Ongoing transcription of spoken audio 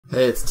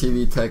Hey, it's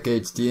TV Tech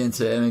HD, and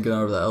today I'm going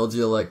over the LG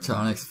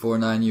Electronics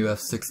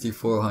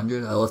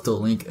 49UF6400. I left a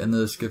link in the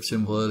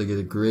description below to get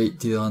a great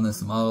deal on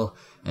this model,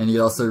 and you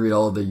can also read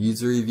all of the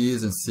user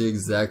reviews and see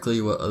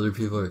exactly what other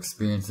people are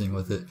experiencing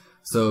with it.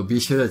 So be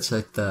sure to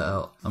check that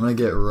out. I'm going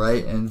to get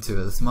right into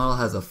it. This model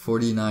has a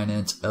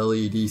 49-inch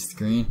LED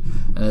screen,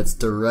 and it's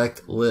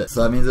direct lit.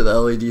 So that means that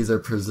the LEDs are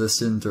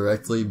positioned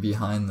directly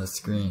behind the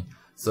screen.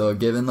 So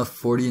given the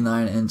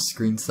 49-inch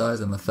screen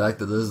size and the fact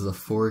that this is a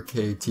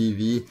 4K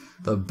TV,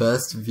 the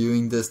best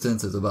viewing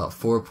distance is about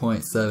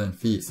 4.7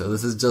 feet. So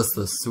this is just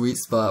the sweet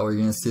spot where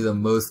you're going to see the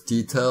most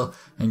detail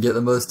and get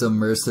the most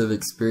immersive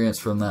experience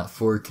from that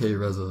 4K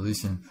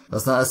resolution.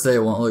 That's not to say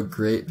it won't look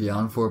great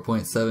beyond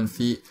 4.7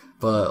 feet,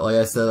 but like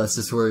I said, that's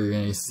just where you're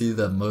going to see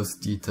the most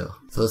detail.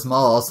 So this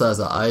model also has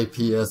an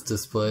IPS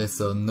display,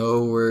 so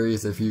no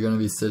worries if you're going to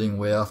be sitting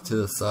way off to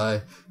the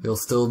side. You'll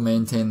still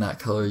maintain that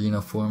color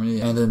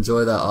uniformity and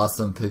enjoy that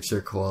awesome picture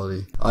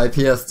quality.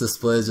 IPS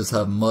displays just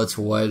have much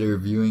wider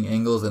viewing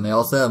angles, and they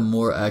also have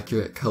more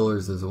accurate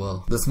colors as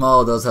well. This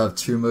model does have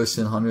True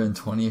Motion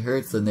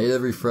 120Hz. The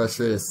native refresh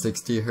rate is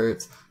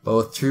 60Hz, but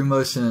with True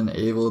Motion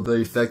enabled, the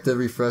effective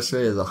refresh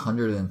rate is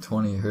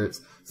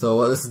 120Hz. So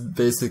what this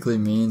basically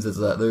means is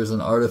that there's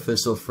an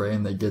artificial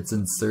frame that gets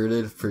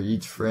inserted for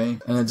each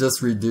frame, and it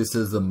just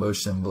reduces the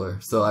motion blur.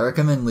 So I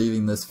recommend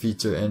leaving this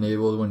feature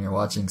enabled when you're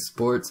watching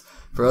sports.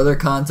 For other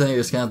content, you're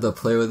just going to have to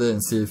play with it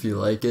and see if you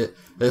like it.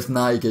 If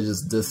not, you can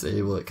just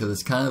disable it because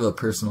it's kind of a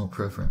personal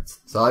preference.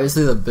 So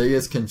obviously the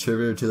biggest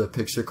contributor to the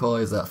picture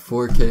quality is that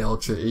 4K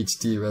Ultra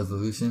HD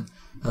resolution.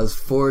 It has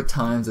 4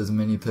 times as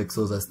many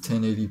pixels as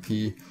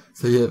 1080p.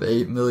 So you have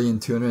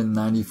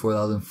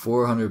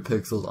 8,294,400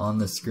 pixels on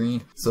the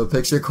screen. So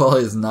picture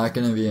quality is not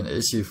going to be an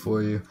issue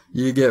for you.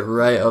 You get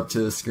right up to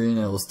the screen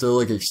and it will still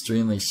look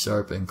extremely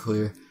sharp and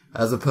clear.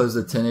 As opposed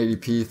to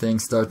 1080p,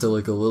 things start to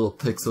look a little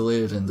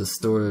pixelated and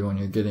distorted when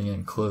you're getting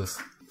in close.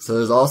 So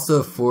there's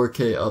also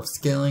 4K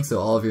upscaling, so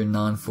all of your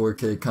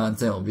non-4K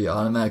content will be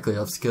automatically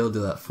upscaled to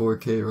that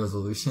 4K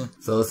resolution.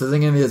 So this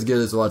isn't going to be as good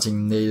as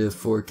watching native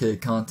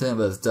 4K content,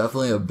 but it's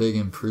definitely a big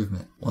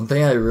improvement. One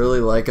thing I really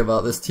like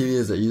about this TV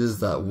is it uses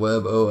that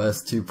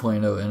WebOS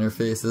 2.0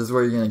 interface. This is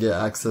where you're going to get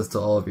access to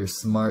all of your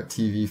smart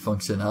TV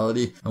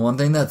functionality. And one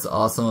thing that's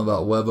awesome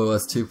about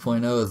WebOS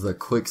 2.0 is the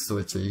quick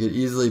switcher. You can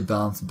easily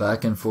bounce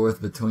back and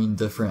forth between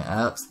different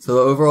apps. So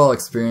the overall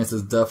experience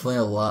is definitely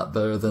a lot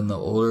better than the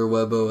older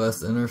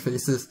WebOS interfaces.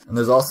 And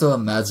there's also a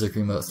magic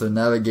remote, so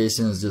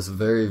navigation is just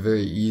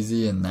very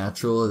easy and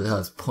natural. It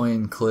has point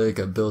and click,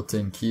 a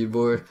built-in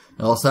keyboard.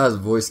 It also has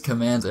voice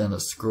commands and a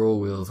scroll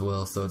wheel as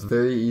well, so it's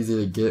very easy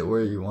to get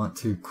where you want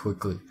to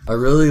quickly. I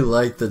really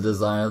like the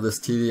design of this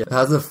TV. It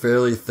has a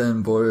fairly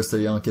thin border so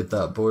you don't get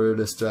that border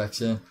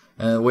distraction.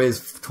 And it weighs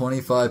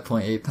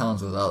 25.8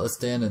 pounds without the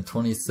stand and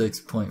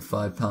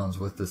 26.5 pounds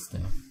with the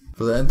stand.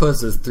 For the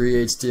inputs, there's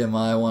 3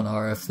 HDMI, 1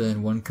 RF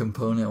in, 1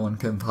 component, 1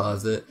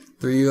 composite,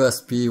 3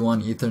 USB,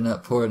 1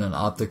 Ethernet port, and an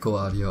optical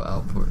audio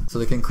output. So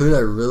to conclude, I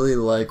really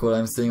like what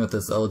I'm seeing with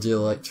this LG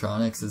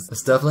Electronics.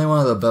 It's definitely one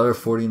of the better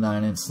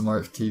 49-inch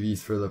smart TVs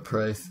for the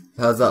price.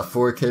 It has that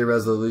 4K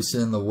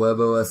resolution, the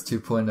WebOS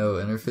 2.0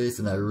 interface,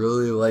 and I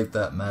really like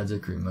that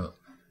magic remote.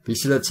 Be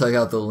sure to check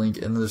out the link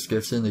in the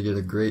description to get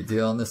a great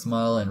deal on this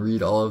model and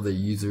read all of the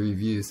user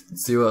reviews and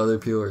see what other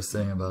people are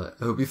saying about it.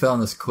 I hope you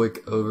found this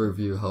quick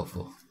overview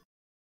helpful.